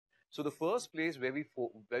So the first place where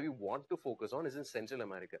we want to focus on is in Central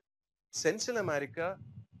America. Central America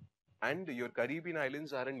and your Caribbean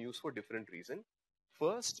islands are in use for different reasons.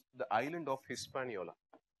 First, the island of Hispaniola.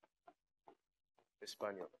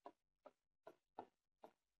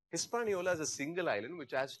 Hispaniola is a single island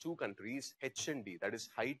which has two countries, H and D, that is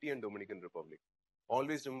Haiti and Dominican Republic.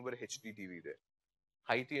 Always remember HDTV there.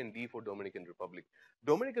 Haiti and D for Dominican Republic.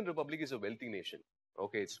 Dominican Republic is a wealthy nation.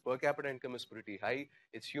 Okay, its per capita income is pretty high.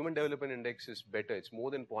 Its human development index is better. It's more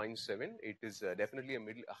than 0.7. It is definitely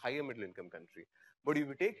a higher middle income country. But if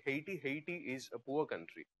you take Haiti, Haiti is a poor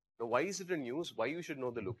country. Now, why is it in news? Why you should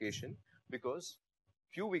know the location? Because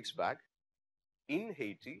few weeks back in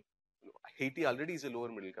Haiti, Haiti already is a lower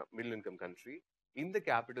middle income country. In the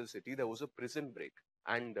capital city, there was a prison break,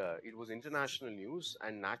 and it was international news.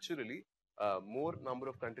 And naturally, more number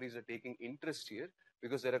of countries are taking interest here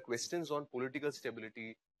because there are questions on political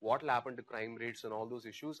stability, what will happen to crime rates, and all those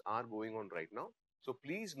issues are going on right now. So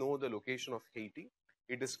please know the location of Haiti.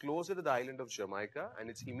 It is closer to the island of Jamaica, and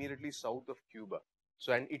it's immediately south of Cuba.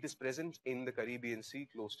 So, and it is present in the Caribbean Sea,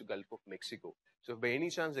 close to Gulf of Mexico. So, if by any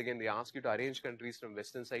chance, again, they ask you to arrange countries from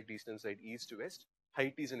western side, eastern side, east to west,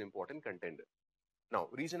 Haiti is an important contender. Now,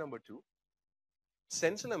 reason number two,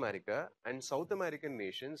 Central America and South American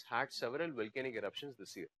nations had several volcanic eruptions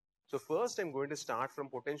this year. So, first, I'm going to start from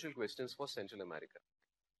potential questions for Central America.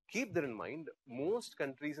 Keep that in mind, most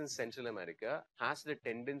countries in Central America has the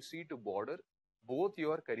tendency to border both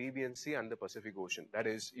your Caribbean Sea and the Pacific Ocean. That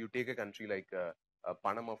is, you take a country like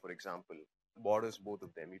Panama, for example, borders both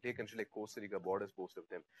of them. You take a country like Costa Rica, borders both of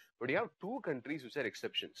them. But you have two countries which are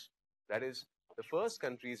exceptions. That is, the first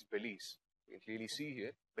country is Belize. You can clearly see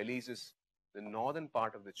here, Belize is the northern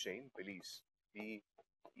part of the chain, Belize, Belize.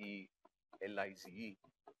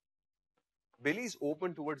 Belize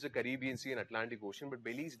open towards the Caribbean Sea and Atlantic Ocean, but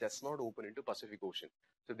Belize does not open into Pacific Ocean.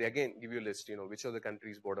 So they again give you a list, which are the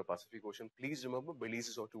countries border Pacific Ocean. Please remember Belize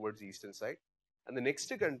is towards the eastern side. And the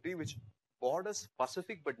next country which borders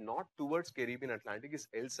Pacific but not towards Caribbean Atlantic is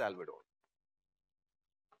El Salvador.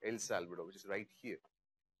 El Salvador, which is right here.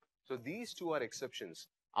 So these two are exceptions.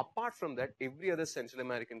 Apart from that, every other Central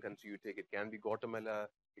American country you take, it can be Guatemala,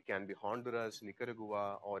 it can be Honduras,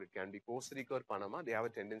 Nicaragua, or it can be Costa Rica or Panama. They have a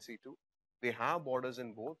tendency to. They have borders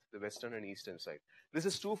in both the western and eastern side. This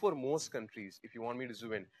is true for most countries. If you want me to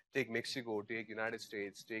zoom in, take Mexico, take United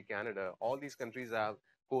States, take Canada. All these countries have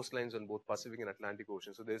coastlines on both Pacific and Atlantic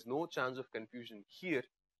Ocean. So there's no chance of confusion here.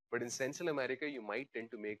 But in Central America, you might tend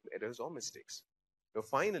to make errors or mistakes. Now,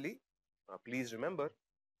 finally, please remember,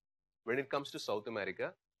 when it comes to South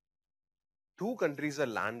America, two countries are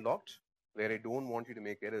landlocked where I don't want you to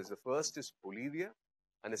make errors. The first is Bolivia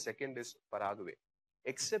and the second is Paraguay.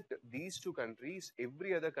 Except these two countries,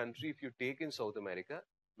 every other country, if you take in South America,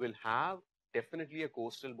 will have definitely a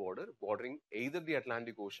coastal border bordering either the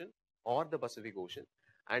Atlantic Ocean or the Pacific Ocean.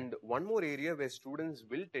 And one more area where students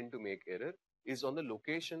will tend to make error is on the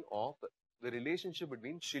location of the relationship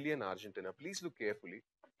between Chile and Argentina. Please look carefully.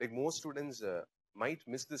 Like most students might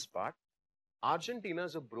miss this part. Argentina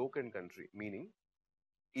is a broken country, meaning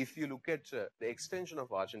if you look at the extension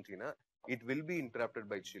of Argentina, it will be interrupted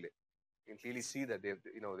by Chile. You can clearly see that they've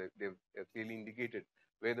clearly indicated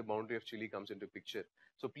where the boundary of Chile comes into picture.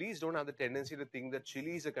 So please don't have the tendency to think that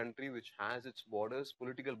Chile is a country which has its borders,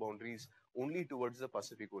 political boundaries only towards the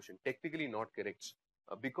Pacific Ocean. Technically not correct.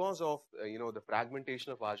 Because of the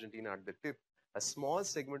fragmentation of Argentina at the tip, a small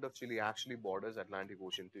segment of Chile actually borders Atlantic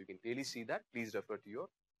Ocean. So you can clearly see that. Please refer to your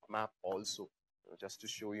map also, just to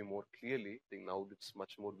show you more clearly. I think now it's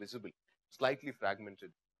much more visible, slightly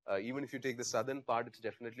fragmented. Even if you take the southern part, it's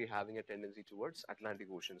definitely having a tendency towards Atlantic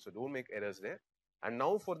Ocean. So don't make errors there. And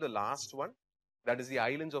now for the last one, that is the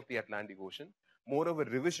islands of the Atlantic Ocean. More of a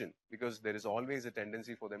revision, because there is always a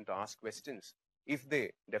tendency for them to ask questions if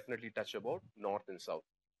they definitely touch about north and south.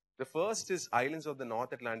 The first is islands of the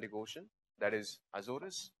North Atlantic Ocean, that is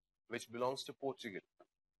Azores, which belongs to Portugal.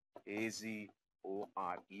 Azores,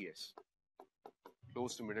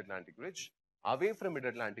 close to Mid-Atlantic Ridge. Away from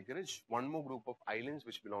Mid-Atlantic Ridge, one more group of islands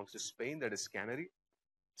which belongs to Spain, that is Canary,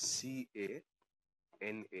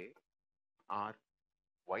 Canary.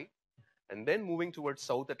 And then moving towards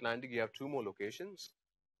South Atlantic, you have two more locations.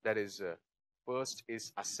 That is, first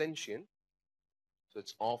is Ascension. So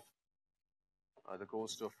it's off the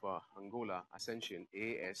coast of Angola, Ascension,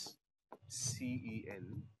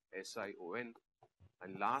 Ascension.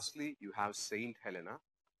 And lastly, you have Saint Helena,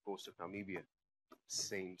 coast of Namibia,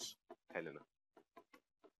 Saint Helena.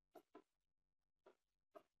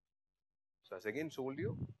 So as again told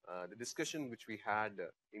you, the discussion which we had,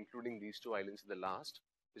 including these two islands in the last,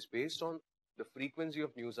 is based on the frequency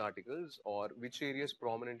of news articles, or which areas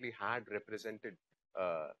prominently had represented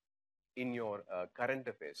in your current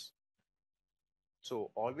affairs.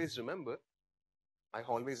 So always remember, I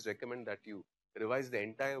always recommend that you revise the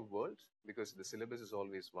entire world, because the syllabus is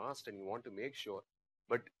always vast and you want to make sure.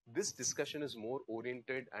 But this discussion is more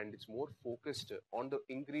oriented and it's more focused on the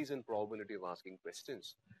increase in probability of asking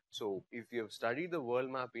questions. So if you have studied the world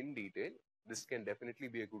map in detail, this can definitely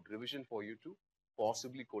be a good revision for you to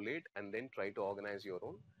possibly collate and then try to organize your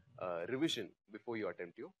own revision before you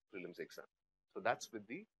attempt your prelims exam. So that's with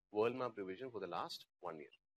the world map revision for the last 1 year.